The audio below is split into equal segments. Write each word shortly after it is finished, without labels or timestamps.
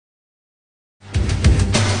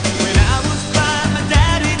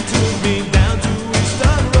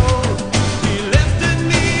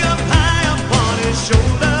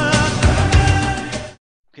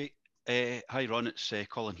Hi Ron, it's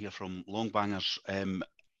Colin here from Longbangers.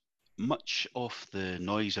 Much of the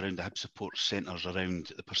noise around the Hib support centres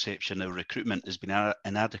around the perception of recruitment has been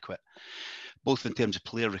inadequate, both in terms of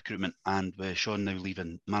player recruitment and with Shaun now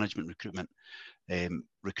leaving management recruitment.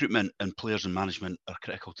 Recruitment and players and management are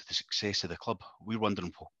critical to the success of the club. We're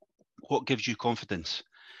wondering what gives you confidence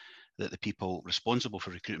that the people responsible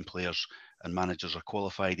for recruiting players and managers are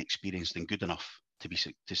qualified, experienced and good enough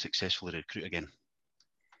to successfully recruit again?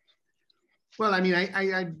 Well, I mean,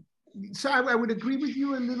 I would agree with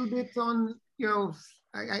you a little bit on,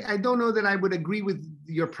 I don't know that I would agree with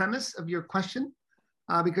your premise of your question,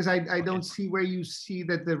 because I don't see where you see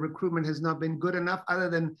that the recruitment has not been good enough, other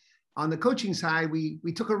than on the coaching side, we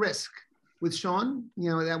took a risk with Shaun.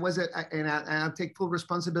 That was and I'll take full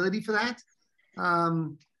responsibility for that.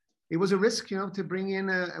 It was a risk, to bring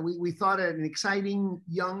in we thought an exciting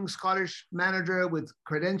young Scottish manager with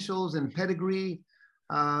credentials and pedigree.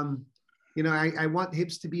 I want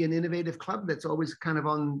Hibs to be an innovative club that's always kind of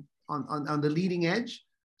on the leading edge.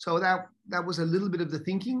 So that was a little bit of the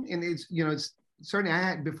thinking, and it's certainly I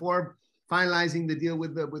had, before finalizing the deal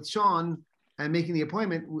with Shaun and making the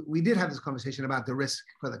appointment, we did have this conversation about the risk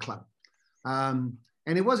for the club, and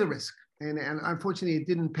it was a risk, and unfortunately it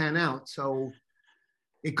didn't pan out. So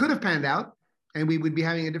it could have panned out, and we would be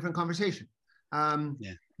having a different conversation.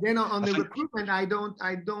 Then on the recruitment, I don't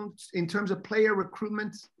in terms of player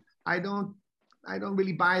recruitment, I don't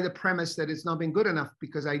really buy the premise that it's not been good enough,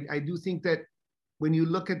 because I do think that when you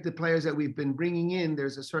look at the players that we've been bringing in,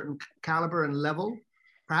 there's a certain caliber and level,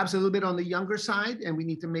 perhaps a little bit on the younger side, and we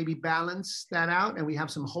need to maybe balance that out, and we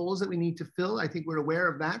have some holes that we need to fill. I think we're aware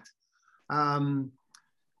of that.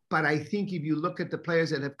 But I think if you look at the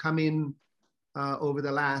players that have come in over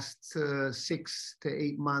the last 6 to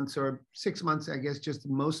 8 months, or 6 months, I guess, just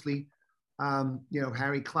mostly,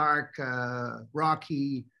 Harry Clark,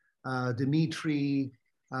 Rocky, Dimitri,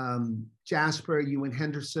 Jasper, Ewan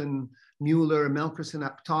Henderson, Mueller, Melkerson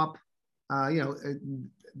up top.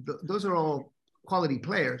 Those are all quality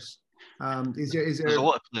players. There's a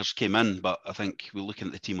lot of players came in, but I think we're looking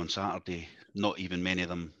at the team on Saturday, not even many of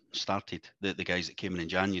them started, the guys that came in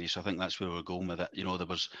January. So I think that's where we're going with it. There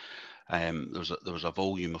was a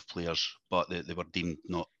volume of players, but they were deemed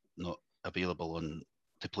not available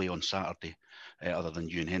to play on Saturday, other than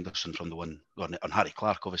Ewan Henderson from the one, and Harry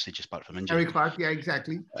Clark, obviously just back from injury. Harry Clark, yeah,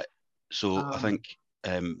 exactly. I think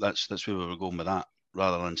that's where we were going with that,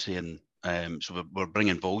 rather than saying, so we're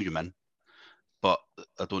bringing volume in, but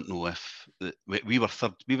I don't know if we were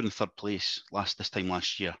in third place this time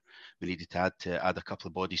last year. We needed to add a couple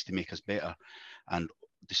of bodies to make us better, and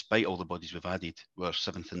despite all the bodies we've added, we're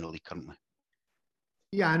 7th in the league currently.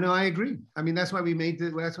 Yeah, no, I agree. I mean, that's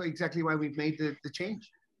exactly why we've made the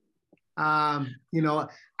change. I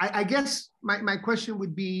guess my question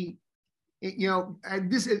would be,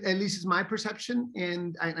 this at least is my perception,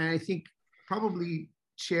 and I think probably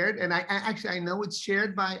shared, and I know it's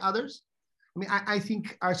shared by others. I mean, I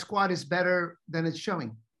think our squad is better than it's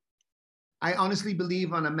showing. I honestly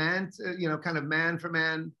believe on a man for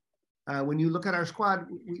man, when you look at our squad,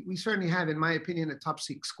 we certainly have, in my opinion, a top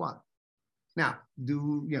 6 squad. Now,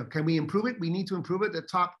 can we improve it? We need to improve it. At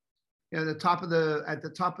the top of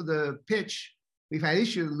the pitch, we've had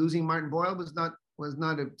issues. Losing Martin Boyle was not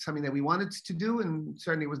something that we wanted to do, and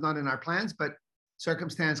certainly was not in our plans, but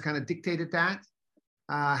circumstance kind of dictated that.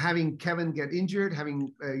 Having Kevin get injured,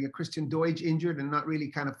 having Christian Deutsch injured and not really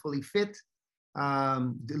kind of fully fit,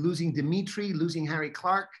 losing Dimitri, losing Harry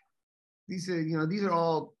Clark. These are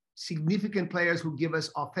all significant players who give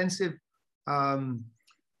us offensive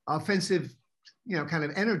kind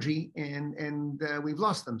of energy, and we've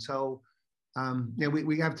lost them. So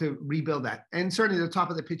we have to rebuild that. And certainly the top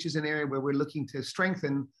of the pitch is an area where we're looking to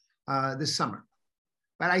strengthen this summer.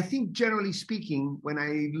 But I think generally speaking, when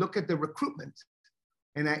I look at the recruitment,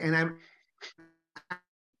 because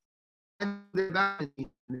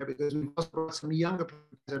we've also brought some younger players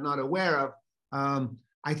they're not aware of,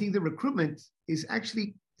 I think the recruitment is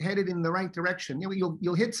actually headed in the right direction.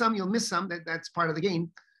 You'll hit some, you'll miss some. That's part of the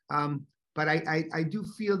game. But I do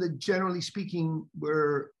feel that generally speaking,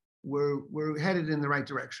 we're headed in the right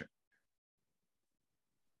direction.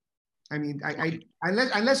 I mean,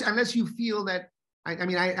 unless you feel that,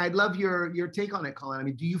 I'd love your take on it, Colin. I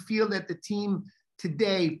mean, do you feel that the team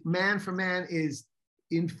today, man for man, is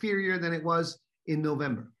inferior than it was in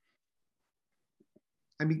November?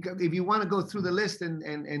 I mean, if you want to go through the list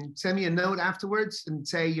and send me a note afterwards and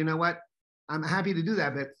say, you know what, I'm happy to do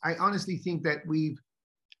that. But I honestly think that we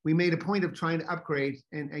made a point of trying to upgrade.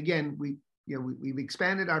 And again, we've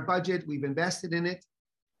expanded our budget, we've invested in it.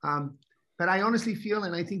 But I honestly feel,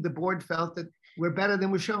 and I think the board felt, that we're better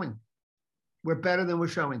than we're showing. we're better than we're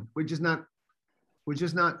showing. We're just not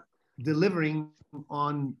delivering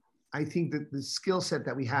on, I think, the skill set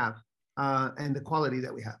that we have and the quality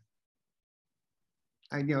that we have.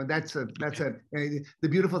 And the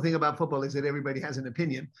beautiful thing about football is that everybody has an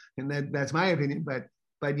opinion, and that's my opinion. But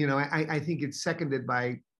I think it's seconded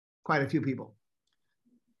by quite a few people.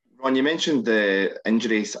 Ron, you mentioned the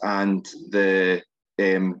injuries and the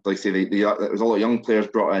like say there was a lot of young players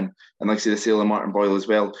brought in, and like say the sale of Martin Boyle as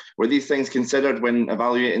well. Were these things considered when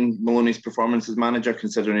evaluating Maloney's performance as manager,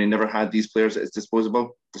 considering he never had these players at his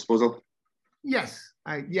disposal? Yes,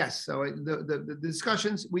 yes. So the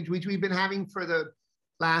discussions which we've been having for the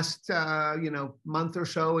last month or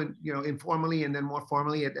so, and informally and then more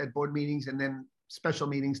formally at board meetings and then special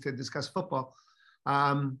meetings to discuss football.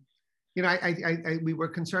 We were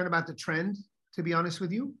concerned about the trend, to be honest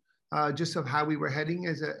with you, just of how we were heading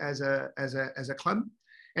as a club.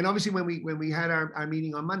 And obviously when we had our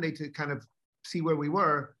meeting on Monday to kind of see where we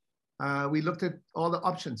were, we looked at all the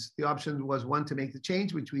options. The option was one, to make the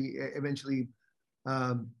change, which we eventually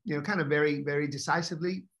kind of very, very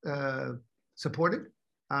decisively supported.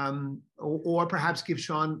 Or perhaps give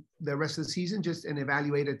Shaun the rest of the season and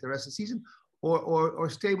evaluate it the rest of the season, or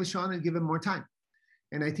stay with Shaun and give him more time.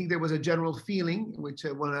 And I think there was a general feeling, which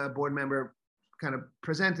one board member kind of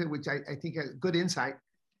presented, which I think a good insight,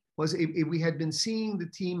 was if we had been seeing the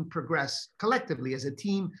team progress collectively as a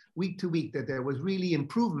team week to week, that there was really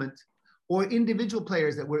improvement, or individual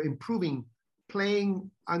players that were improving, playing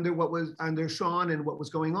under Shaun and what was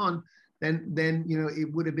going on, then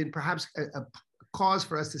it would have been perhaps a cause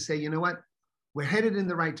for us to say, you know what, we're headed in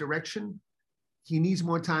the right direction. He needs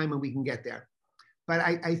more time and we can get there. But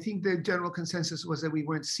I think the general consensus was that we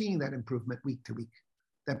weren't seeing that improvement week to week,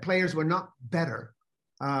 that players were not better.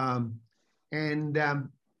 And then,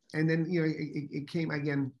 it came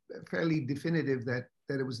again, fairly definitive that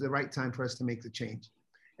it was the right time for us to make the change.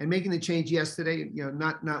 And making the change yesterday,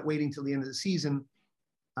 not waiting till the end of the season.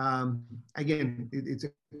 Again, it's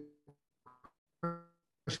a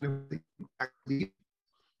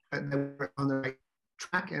on the right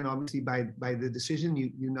track, and obviously by the decision,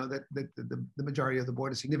 that the majority of the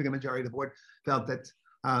board, a significant majority of the board, felt that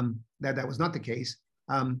that was not the case.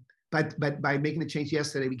 But by making the change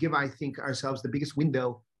yesterday, we give, I think, ourselves the biggest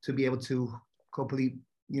window to be able to hopefully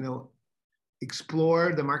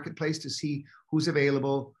explore the marketplace, to see who's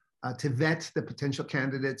available, to vet the potential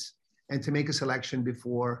candidates, and to make a selection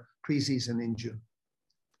before preseason in June.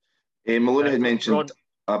 Maloney had mentioned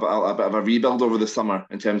a bit of a rebuild over the summer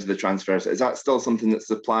in terms of the transfers. Is that still something that's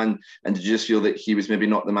the plan? And did you just feel that he was maybe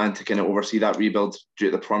not the man to kind of oversee that rebuild due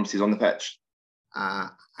to the performances on the pitch?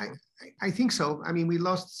 I think so. I mean, we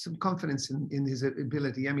lost some confidence in his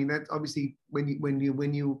ability. I mean, that obviously when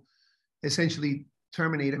you essentially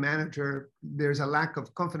terminate a manager, there's a lack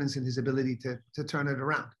of confidence in his ability to turn it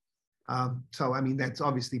around. So I mean, that's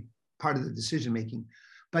obviously part of the decision making.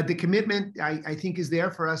 But the commitment, I think, is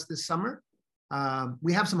there for us this summer.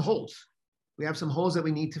 We have some holes. We have some holes that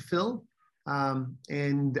we need to fill,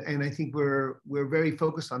 and I think we're very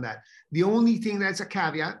focused on that. The only thing that's a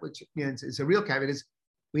caveat, which it's a real caveat, is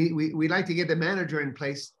we like to get the manager in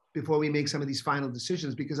place before we make some of these final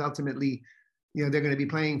decisions, because ultimately, they're going to be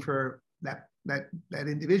playing for that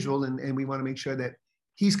individual, and we want to make sure that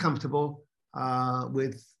he's comfortable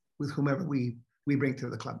with whomever we bring to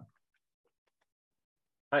the club.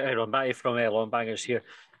 Hi, Ron, Matty from Long Bangers here.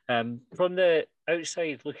 From the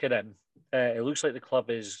outside looking in, it looks like the club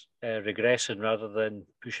is regressing rather than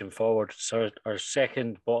pushing forward. So our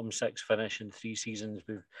second bottom six finish in 3 seasons.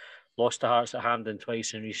 We've lost to Hearts at Hampden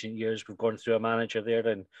twice in recent years. We've gone through a manager there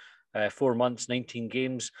in 4 months, 19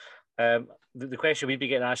 games. The question we'd be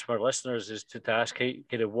getting asked from our listeners is to ask kind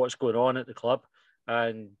of what's going on at the club,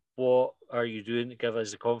 and what are you doing to give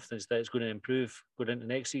us the confidence that it's going to improve going into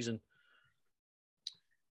next season?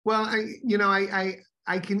 Well,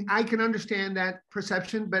 I can understand that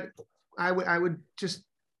perception, but I would just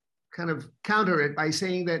kind of counter it by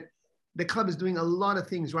saying that the club is doing a lot of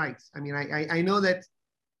things right. I mean, I know that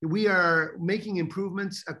we are making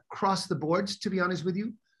improvements across the boards, to be honest with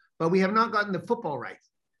you, but we have not gotten the football right.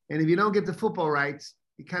 And if you don't get the football right,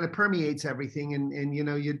 it kind of permeates everything, and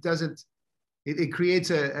it creates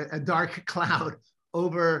a dark cloud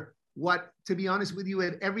over what, to be honest with you,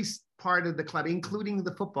 at every part of the club, including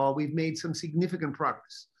the football, we've made some significant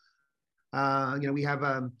progress. We have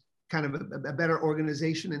kind of a better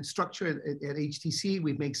organization and structure at HTC.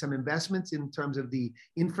 We've made some investments in terms of the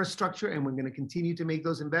infrastructure, and we're going to continue to make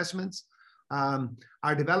those investments.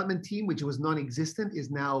 Our development team, which was non-existent, is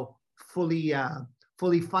now fully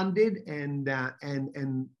funded, and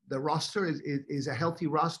the roster is a healthy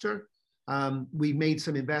roster. We've made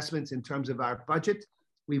some investments in terms of our budget.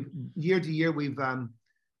 Year to year, we've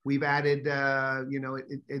added,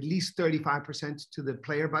 at least 35% to the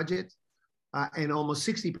player budget, and almost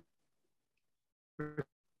 60%.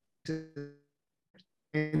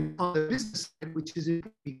 And on the business side, which is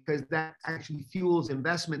because that actually fuels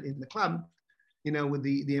investment in the club, with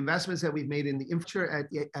the investments that we've made in the infrastructure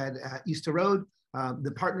at Easter Road,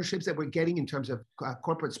 the partnerships that we're getting in terms of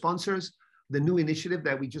corporate sponsors, the new initiative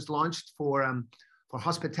that we just launched for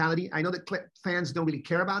hospitality. I know that fans don't really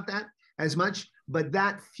care about that as much, but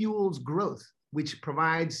that fuels growth, which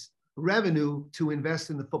provides revenue to invest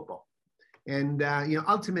in the football. And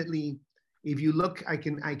ultimately, if you look, I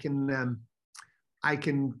can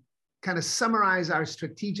kind of summarize our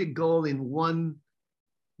strategic goal in one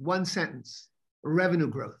sentence: revenue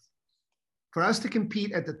growth. For us to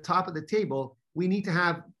compete at the top of the table, we need to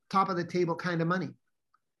have top of the table kind of money.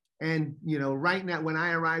 And right now, when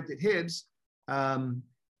I arrived at Hibs 2.5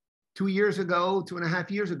 years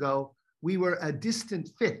ago, we were a distant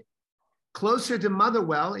fifth, closer to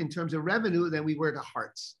Motherwell in terms of revenue than we were to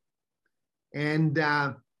Hearts. And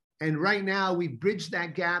right now, we've bridged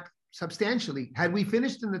that gap substantially. Had we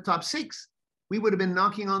finished in the top 6, we would have been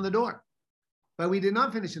knocking on the door. But we did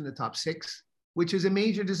not finish in the top 6, which is a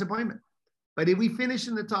major disappointment. But if we finish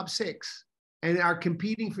in the top 6 and are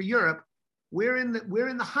competing for Europe, we're in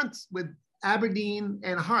the hunt with Aberdeen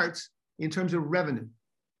and Hearts in terms of revenue.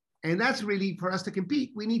 And that's really, for us to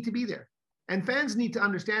compete, we need to be there. And fans need to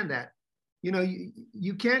understand that.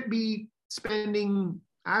 You can't be spending,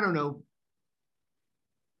 I don't know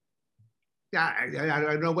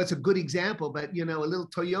what's a good example, but a little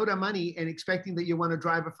Toyota money and expecting that you want to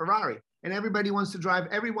drive a Ferrari. And everybody wants to drive,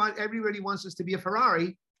 everybody wants us to be a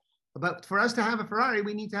Ferrari. But for us to have a Ferrari,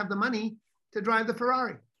 we need to have the money to drive the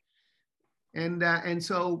Ferrari. And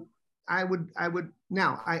so I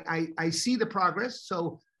see the progress.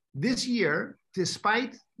 So this year,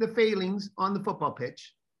 despite the failings on the football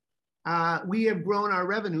pitch, we have grown our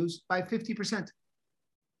revenues by 50%.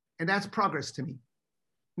 And that's progress to me.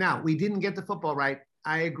 Now, we didn't get the football right.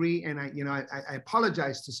 I agree. And I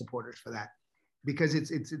apologize to supporters for that, because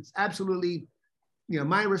it's absolutely,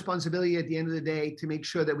 my responsibility at the end of the day to make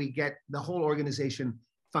sure that we get the whole organization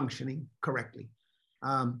functioning correctly.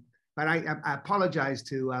 But I apologize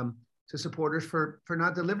to supporters for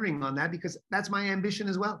not delivering on that, because that's my ambition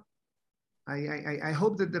as well. I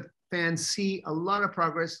hope that the fans see a lot of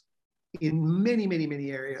progress in many, many,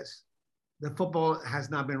 many areas. The football has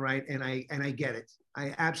not been right, and I get it.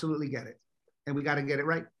 I absolutely get it, and we got to get it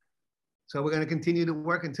right. So we're going to continue to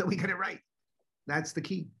work until we get it right. That's the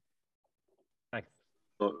key. Thanks.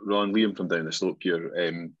 Ron, Liam from down the slope here.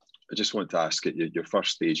 I just want to ask, at your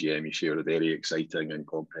first AGM, you shared a very exciting and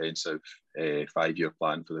comprehensive 5-year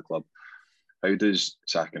plan for the club. How does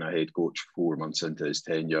sacking a head coach 4 months into his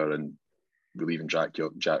tenure and relieving Jack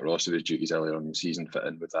Ross of his duties earlier on in the season fit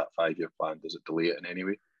in with that 5-year plan? Does it delay it in any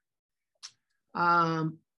way?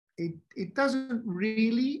 It doesn't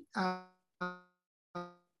really. That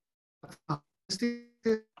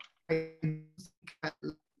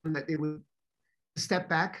it would step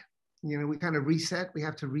back. We kind of reset. We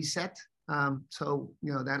have to reset. So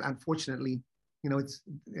that unfortunately, it's.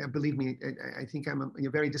 Believe me, I think I'm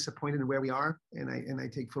very disappointed in where we are, and I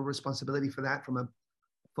take full responsibility for that from a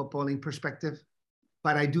footballing perspective.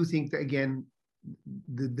 But I do think that, again,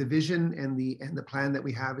 the vision and the plan that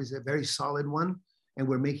we have is a very solid one, and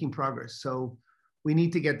we're making progress. So we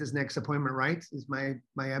need to get this next appointment right, is my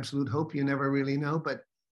absolute hope. You never really know, but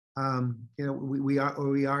we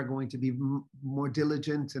are going to be more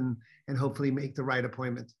diligent and hopefully make the right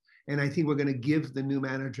appointment. And I think we're going to give the new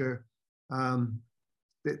manager,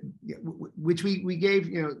 which we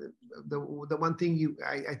gave, the one thing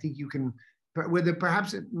I think you can, whether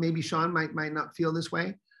perhaps maybe Shaun might not feel this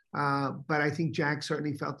way, but I think Jack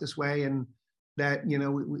certainly felt this way, and that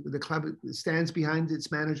the club stands behind its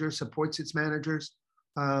manager, supports its managers,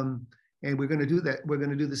 and we're going to do that. We're going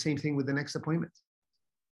to do the same thing with the next appointment.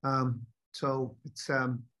 So it's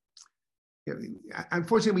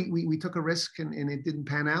unfortunately we took a risk and it didn't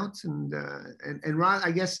pan out. And Ron,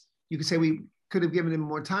 I guess you could say we could have given him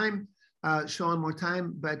more time, Shaun more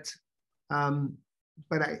time, but I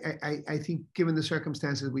think given the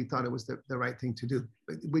circumstances, we thought it was the right thing to do,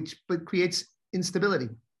 but creates instability,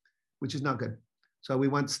 which is not good. So we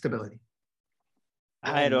want stability.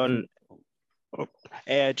 Hi, Ron.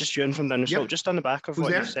 Just Ewan from down the slope. Yep. Just on the back of Who's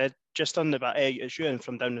what there? you've said. Just on the back, it's Ewan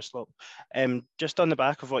from down the slope. Just on the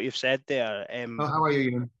back of what you've said there. How are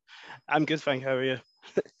you, Ewan? I'm good, thank you. How are you?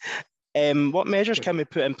 What measures can we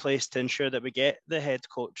put in place to ensure that we get the head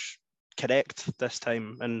coach correct this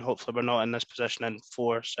time, and hopefully we're not in this position in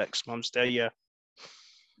 4-6 months to a year?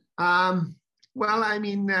 Well, I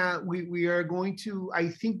mean, we are going to, I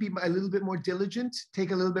think, be a little bit more diligent,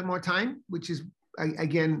 take a little bit more time, which is,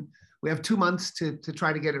 again, we have 2 months to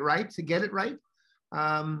try to get it right,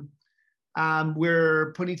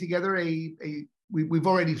 we're putting together we've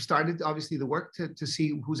already started, obviously, the work to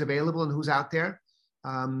see who's available and who's out there.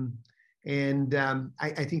 I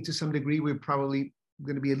think to some degree, we're probably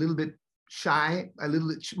going to be a little bit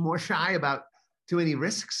more shy about too many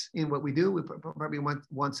risks in what we do. We probably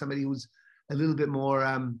want somebody who's a little bit more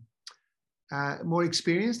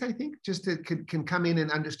experienced, I think, just can come in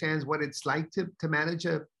and understands what it's like to manage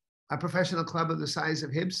a professional club of the size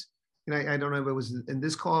of Hibs. I don't know if it was in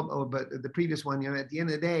this call but the previous one. At the end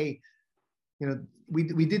of the day,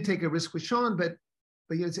 we did take a risk with Shaun, but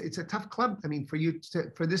it's a tough club. I mean, for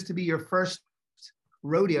this to be your first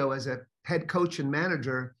rodeo as a head coach and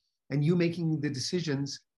manager, and you making the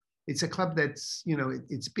decisions, it's a club that's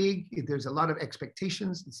it's big. There's a lot of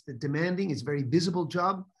expectations. It's demanding. It's a very visible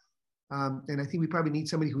job, and I think we probably need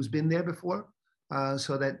somebody who's been there before,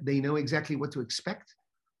 so that they know exactly what to expect.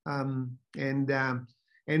 And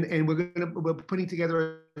we're putting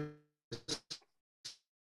together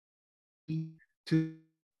to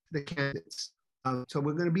the candidates. So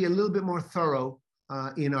we're going to be a little bit more thorough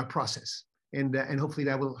in our process, and hopefully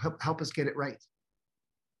that will help us get it right.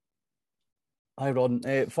 Hi, Ron.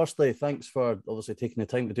 Firstly, thanks for obviously taking the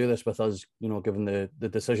time to do this with us, given the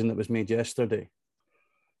decision that was made yesterday.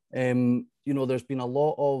 There's been a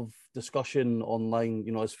lot of discussion online,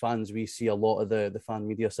 as fans, we see a lot of the fan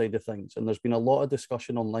media side of things. And there's been a lot of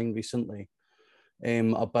discussion online recently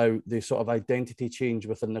about the sort of identity change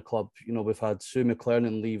within the club. We've had Sue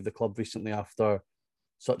McLernan leave the club recently after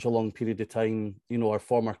such a long period of time. Our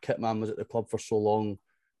former kit man was at the club for so long.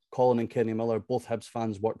 Colin and Kenny Miller, both Hibs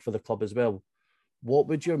fans, worked for the club as well. What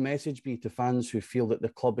would your message be to fans who feel that the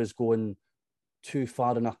club is going too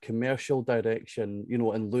far in a commercial direction,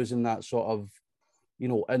 and losing that sort of,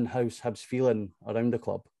 in-house Hibs feeling around the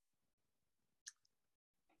club?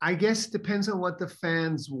 I guess it depends on what the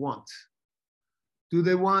fans want. Do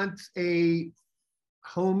they want a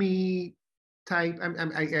homey type?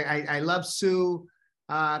 I love Sue,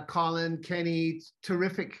 Colin, Kenny,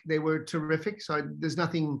 terrific. They were terrific. So there's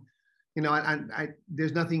nothing,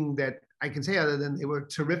 there's nothing that I can say other than they were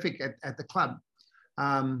terrific at the club.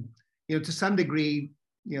 To some degree,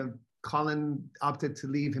 Colin opted to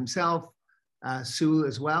leave himself, Sue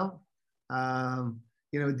as well.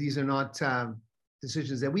 These are not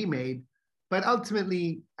decisions that we made, but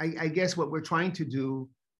ultimately, I guess what we're trying to do,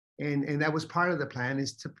 and that was part of the plan,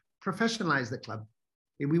 is to professionalize the club.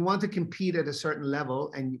 If we want to compete at a certain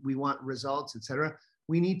level and we want results, etc.,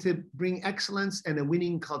 we need to bring excellence and a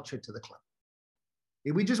winning culture to the club.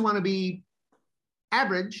 If we just want to be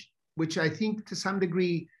average, which I think to some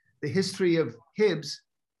degree the history of Hibs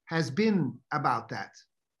has been about that.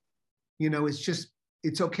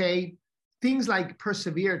 It's okay. Things like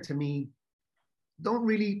persevere to me don't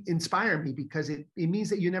really inspire me, because it means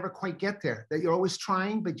that you never quite get there, that you're always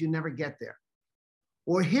trying, but you never get there.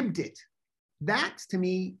 Or Hibbed it. That to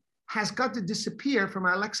me has got to disappear from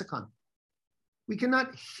our lexicon. We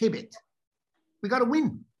cannot Hib it. We got to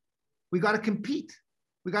win. We got to compete.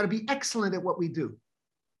 We got to be excellent at what we do.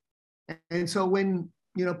 And so when,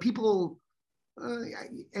 people,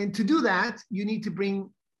 and to do that, you need to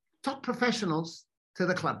bring top professionals to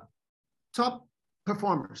the club, top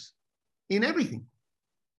performers in everything.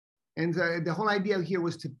 And the whole idea here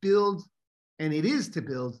was to build, and it is to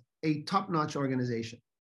build, a top-notch organization.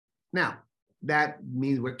 Now, that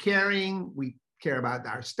means we care about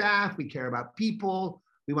our staff, we care about people,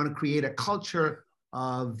 we want to create a culture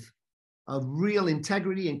of real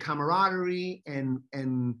integrity and camaraderie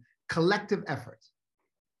and collective effort.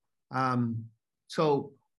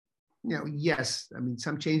 Yes,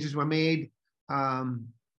 some changes were made,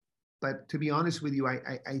 but to be honest with you,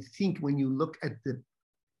 I think when you look at the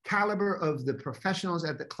caliber of the professionals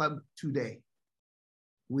at the club today,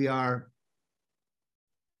 we are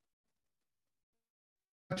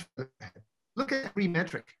much further ahead. Look at every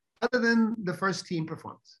metric, other than the first team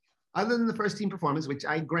performance. Other than the first team performance, which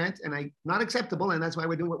I grant and not acceptable, and that's why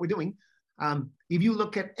we're doing what we're doing. If you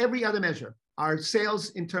look at every other measure, our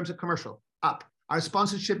sales in terms of commercial, up. Our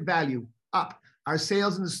sponsorship value, up. Our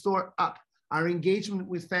sales in the store, up. Our engagement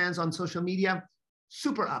with fans on social media,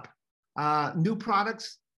 super up. New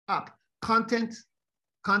products, up. Content,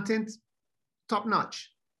 top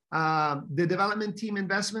notch. The development team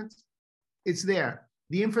investment, it's there.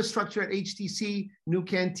 The infrastructure at HTC, new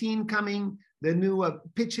canteen coming, the new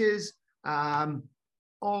pitches,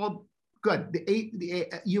 all good. The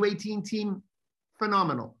U18 team,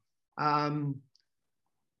 phenomenal.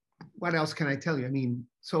 What else can I tell you? I mean,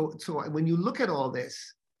 so when you look at all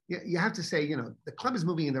this, you have to say, the club is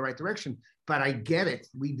moving in the right direction, but I get it.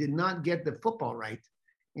 We did not get the football right.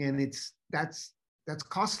 And that's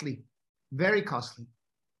costly, very costly.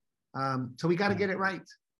 So we got to get it right.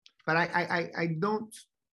 But I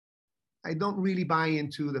don't really buy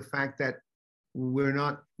into the fact that we're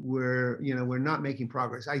not making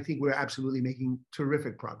progress. I think we're absolutely making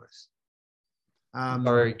terrific progress. All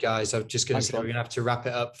right, guys, I'm just going to say we're going to have to wrap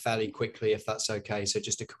it up fairly quickly if that's okay. So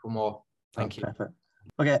just a couple more. Thank you. Perfect.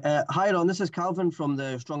 Okay, hi Ron, this is Calvin from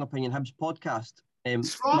the Strong Opinion Hibs podcast.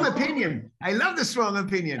 Strong opinion. I love the strong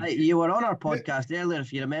opinion. You were on our podcast earlier,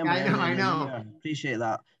 if you remember. I know. Appreciate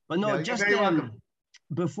that. But no, just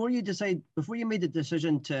before you made the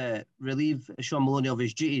decision to relieve Shaun Maloney of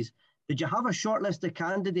his duties, did you have a short list of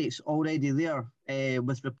candidates already there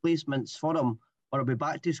with replacements for him? Or are we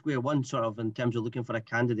back to square one, sort of, in terms of looking for a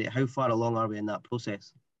candidate? How far along are we in that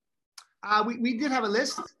process? We did have a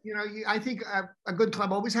list. I think a good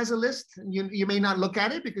club always has a list. You may not look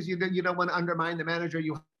at it because you don't want to undermine the manager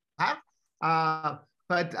you have.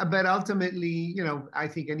 But ultimately, I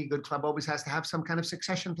think any good club always has to have some kind of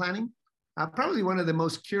succession planning. Probably one of the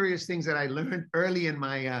most curious things that I learned early in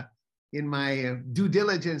my due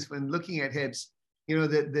diligence when looking at Hibs,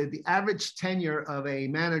 the average tenure of a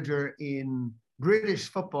manager in British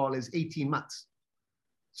football is 18 months.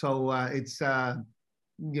 So it's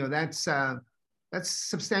that's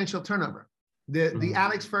substantial turnover. The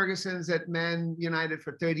Alex Fergusons at Man United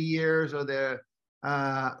for 30 years, or the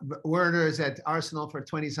Werners at Arsenal for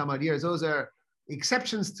 20 some odd years, those are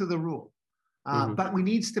exceptions to the rule. But we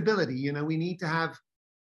need stability. We need to have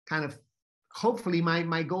kind of, hopefully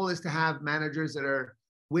my goal is to have managers that are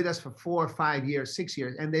with us for 4 or 5 years, 6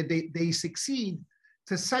 years, and they succeed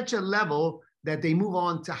to such a level that they move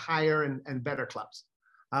on to higher and better clubs.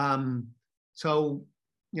 So,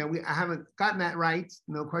 I haven't gotten that right,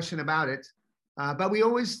 no question about it. But we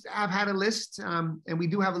always have had a list, and we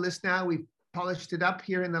do have a list now. We've polished it up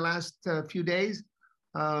here in the last few days,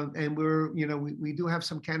 and we do have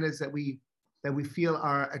some candidates that we feel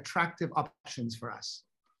are attractive options for us.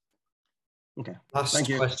 Okay. Last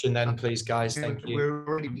question then, please, guys. Thank you. We're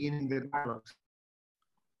already beginning the dialogue.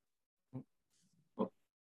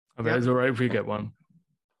 Okay, is it all right if we get one?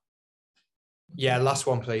 Yeah, last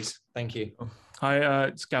one, please. Thank you. Hi,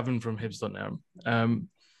 it's Gavin from Hibs.net.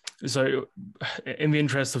 So in the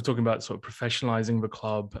interest of talking about sort of professionalizing the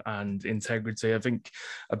club and integrity, I think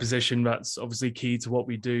a position that's obviously key to what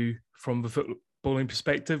we do from the footballing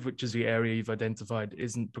perspective, which is the area you've identified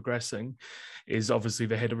isn't progressing, is obviously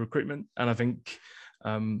the head of recruitment. And I think,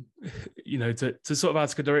 to sort of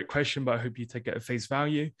ask a direct question, but I hope you take it at face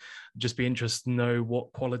value, just be interested to know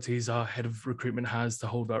what qualities our head of recruitment has to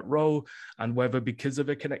hold that role, and whether because of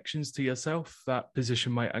the connections to yourself, that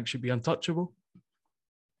position might actually be untouchable.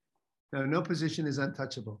 No position is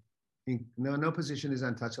untouchable. No position is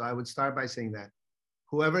untouchable. I would start by saying that.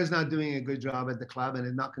 Whoever is not doing a good job at the club and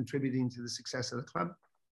is not contributing to the success of the club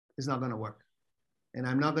is not going to work. And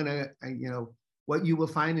I'm not going to, what you will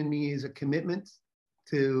find in me is a commitment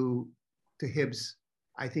to Hibs,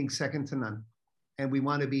 I think second to none. And we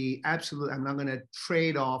want to be absolute. I'm not going to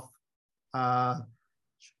trade off a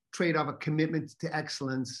commitment to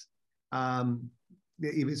excellence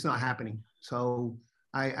if it's not happening. So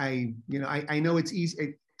I know it's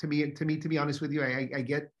easy to me, to be honest with you.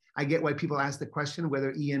 I get why people ask the question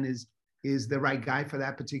whether Ian is the right guy for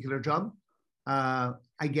that particular job. I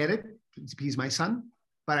get it. He's my son,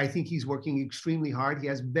 but I think he's working extremely hard. He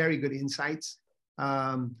has very good insights,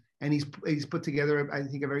 and he's put together, I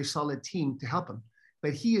think, a very solid team to help him.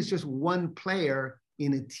 But he is just one player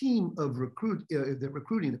in a team of the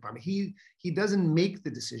recruiting department. He doesn't make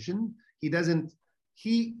the decision.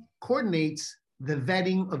 He coordinates the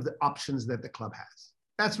vetting of the options that the club has.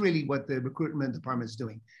 That's really what the recruitment department is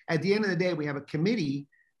doing. At the end of the day, we have a committee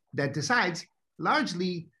that decides,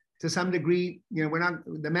 largely to some degree.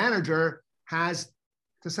 The manager has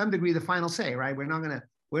to some degree the final say, right? We're not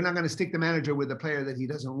gonna stick the manager with a player that he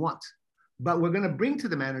doesn't want, but we're gonna bring to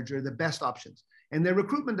the manager the best options. And the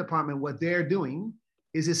recruitment department, what they're doing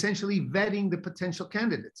is essentially vetting the potential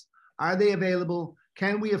candidates. Are they available?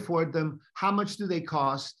 Can we afford them? How much do they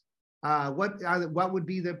cost? What would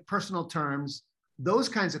be the personal terms? Those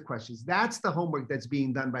kinds of questions. That's the homework that's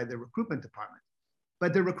being done by the recruitment department.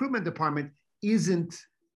 But the recruitment department isn't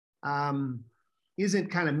kind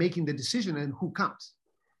of making the decision on who comes.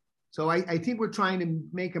 So I think we're trying to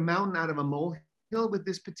make a mountain out of a molehill with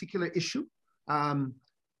this particular issue,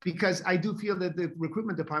 because I do feel that the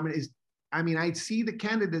recruitment department I mean, I see the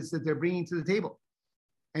candidates that they're bringing to the table,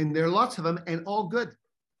 and there are lots of them, and all good.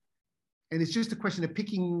 And it's just a question of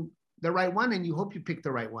picking the right one, and you hope you pick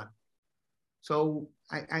the right one. So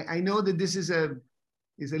I know that this is a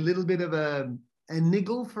little bit of a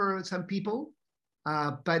niggle for some people,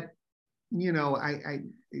 but you know, I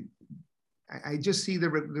just see the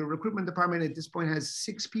recruitment department at this point has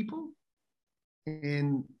 6 people,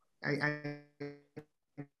 and I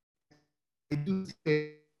do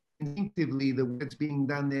think instinctively the work that's being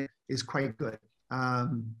done there is quite good.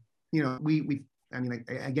 You know, I mean,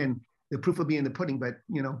 again, the proof will be in the pudding, but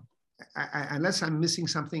you know, unless I'm missing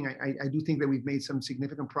something, I do think that we've made some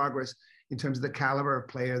significant progress in terms of the caliber of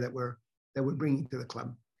player that we're bringing to the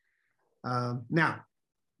club. Now,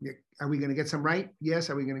 are we going to get some right? Yes.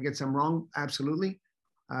 Are we going to get some wrong? Absolutely.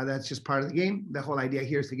 That's just part of the game. The whole idea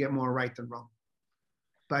here is to get more right than wrong.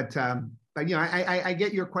 But you know, I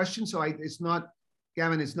get your question. So it's not,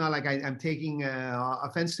 Gavin, it's not like I'm taking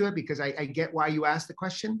offense to it, because I get why you asked the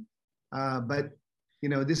question. But you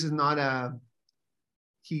know, this is not a,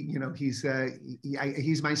 you know, he's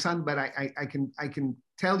my son, but I can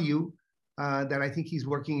tell you that I think he's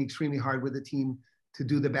working extremely hard with the team to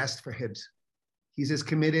do the best for Hibs. He's as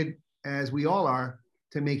committed as we all are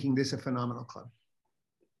to making this a phenomenal club.